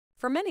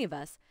For many of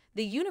us,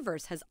 the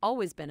universe has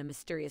always been a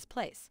mysterious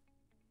place.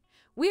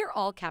 We are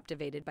all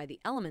captivated by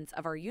the elements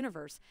of our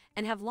universe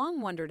and have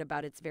long wondered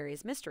about its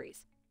various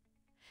mysteries.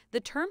 The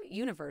term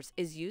universe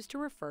is used to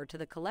refer to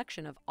the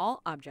collection of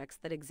all objects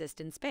that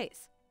exist in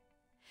space.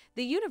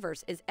 The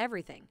universe is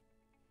everything.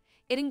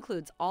 It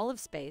includes all of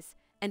space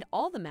and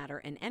all the matter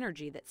and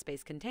energy that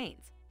space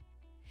contains.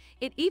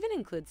 It even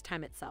includes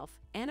time itself,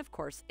 and of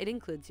course, it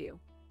includes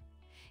you.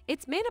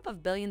 It's made up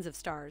of billions of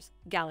stars,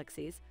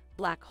 galaxies,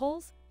 black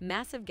holes,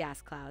 massive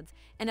gas clouds,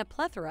 and a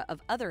plethora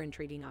of other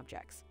intriguing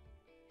objects.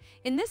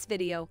 In this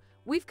video,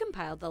 we've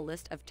compiled a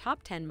list of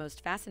top 10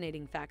 most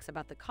fascinating facts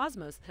about the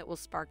cosmos that will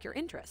spark your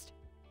interest.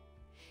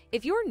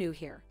 If you're new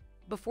here,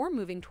 before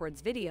moving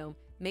towards video,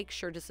 make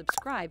sure to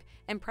subscribe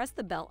and press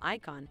the bell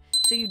icon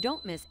so you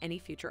don't miss any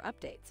future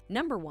updates.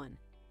 Number 1.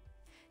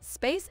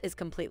 Space is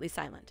completely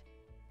silent.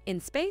 In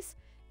space,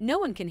 no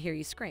one can hear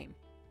you scream.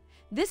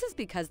 This is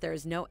because there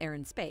is no air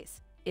in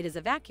space. It is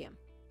a vacuum.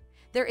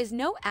 There is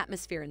no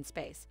atmosphere in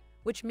space,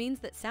 which means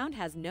that sound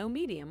has no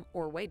medium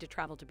or way to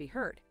travel to be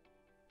heard.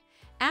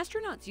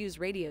 Astronauts use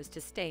radios to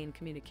stay in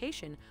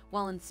communication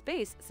while in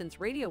space,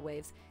 since radio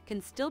waves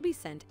can still be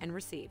sent and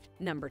received.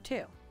 Number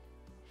 2.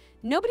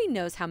 Nobody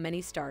knows how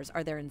many stars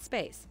are there in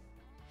space.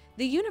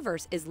 The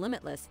universe is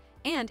limitless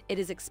and it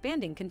is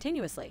expanding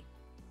continuously.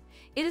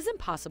 It is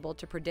impossible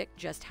to predict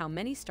just how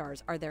many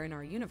stars are there in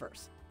our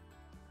universe.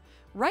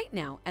 Right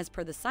now, as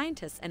per the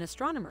scientists and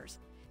astronomers,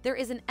 there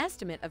is an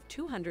estimate of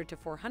 200 to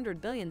 400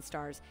 billion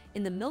stars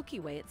in the Milky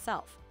Way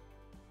itself.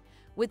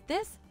 With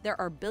this, there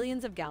are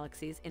billions of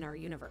galaxies in our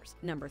universe.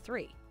 Number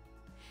 3.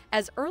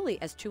 As early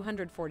as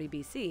 240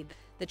 BC,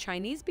 the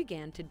Chinese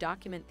began to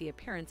document the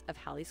appearance of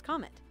Halley's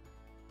Comet.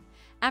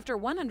 After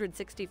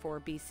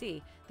 164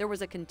 BC, there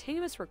was a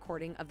continuous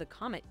recording of the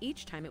comet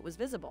each time it was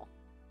visible.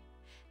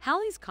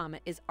 Halley's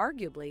Comet is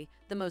arguably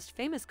the most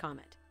famous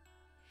comet.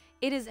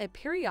 It is a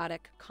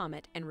periodic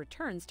comet and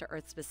returns to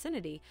Earth's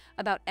vicinity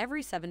about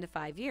every 7 to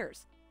 5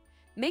 years,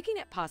 making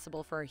it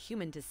possible for a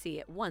human to see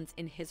it once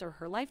in his or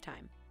her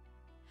lifetime.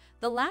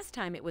 The last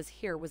time it was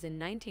here was in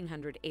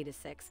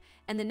 1986,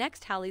 and the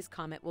next Halley's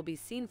Comet will be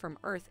seen from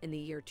Earth in the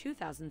year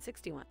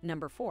 2061.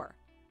 Number 4.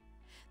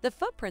 The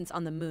footprints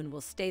on the moon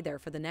will stay there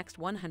for the next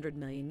 100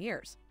 million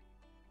years.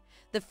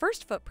 The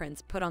first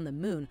footprints put on the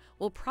moon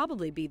will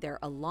probably be there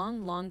a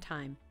long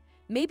time,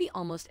 maybe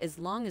almost as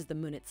long as the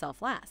moon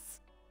itself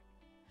lasts.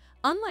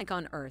 Unlike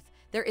on Earth,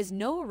 there is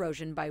no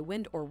erosion by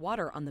wind or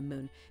water on the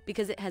moon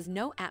because it has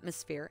no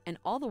atmosphere and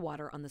all the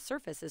water on the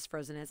surface is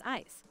frozen as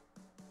ice.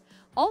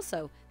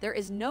 Also, there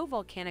is no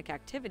volcanic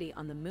activity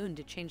on the moon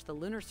to change the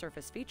lunar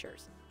surface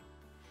features.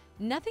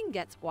 Nothing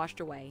gets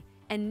washed away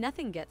and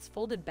nothing gets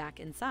folded back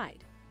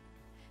inside.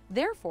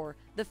 Therefore,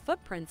 the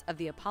footprints of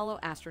the Apollo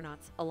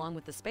astronauts, along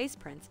with the space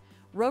prints,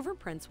 rover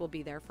prints, will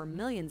be there for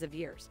millions of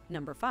years.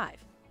 Number 5.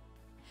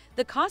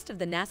 The cost of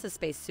the NASA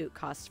spacesuit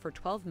costs for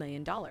 $12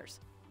 million.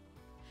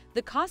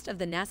 The cost of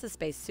the NASA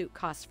spacesuit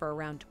costs for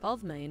around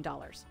 $12 million.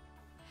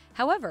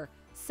 However,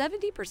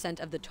 70%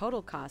 of the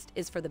total cost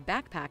is for the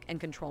backpack and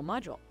control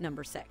module.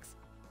 Number 6.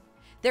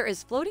 There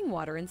is floating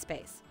water in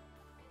space.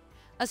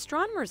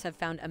 Astronomers have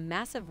found a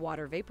massive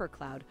water vapor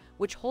cloud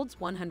which holds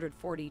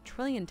 140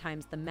 trillion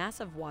times the mass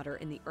of water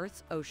in the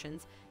Earth's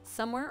oceans,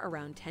 somewhere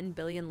around 10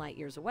 billion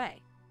light-years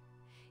away.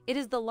 It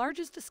is the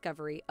largest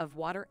discovery of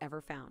water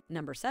ever found.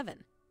 Number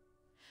 7.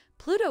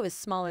 Pluto is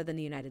smaller than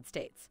the United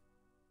States.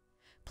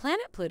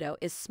 Planet Pluto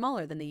is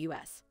smaller than the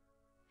US.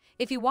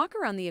 If you walk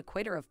around the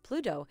equator of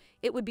Pluto,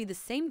 it would be the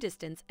same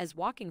distance as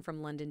walking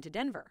from London to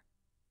Denver.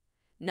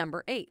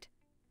 Number 8.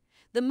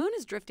 The moon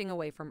is drifting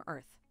away from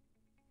Earth.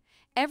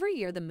 Every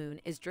year, the moon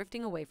is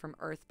drifting away from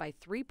Earth by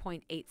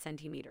 3.8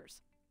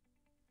 centimeters.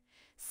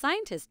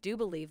 Scientists do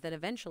believe that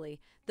eventually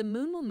the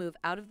moon will move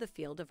out of the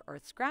field of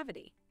Earth's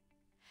gravity.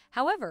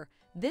 However,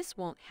 this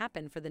won't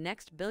happen for the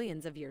next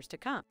billions of years to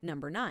come.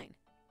 Number 9.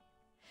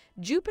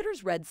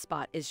 Jupiter's red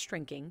spot is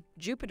shrinking.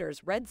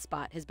 Jupiter's red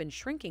spot has been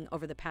shrinking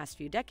over the past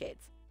few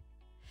decades.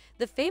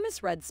 The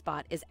famous red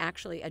spot is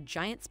actually a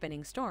giant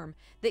spinning storm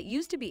that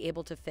used to be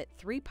able to fit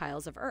 3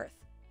 piles of Earth.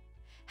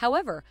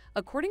 However,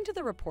 according to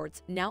the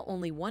reports, now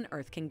only 1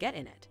 Earth can get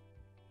in it.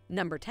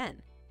 Number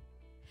 10.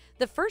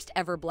 The first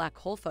ever black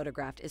hole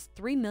photographed is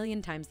 3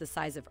 million times the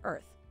size of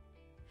Earth.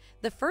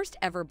 The first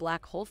ever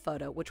black hole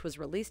photo, which was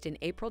released in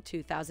April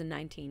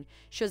 2019,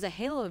 shows a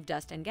halo of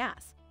dust and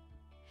gas.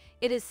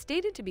 It is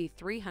stated to be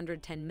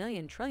 310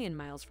 million trillion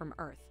miles from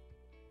Earth.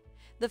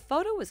 The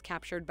photo was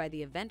captured by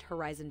the Event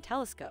Horizon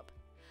Telescope,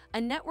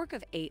 a network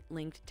of 8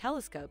 linked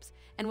telescopes,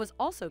 and was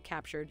also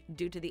captured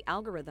due to the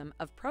algorithm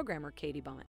of programmer Katie Bowen.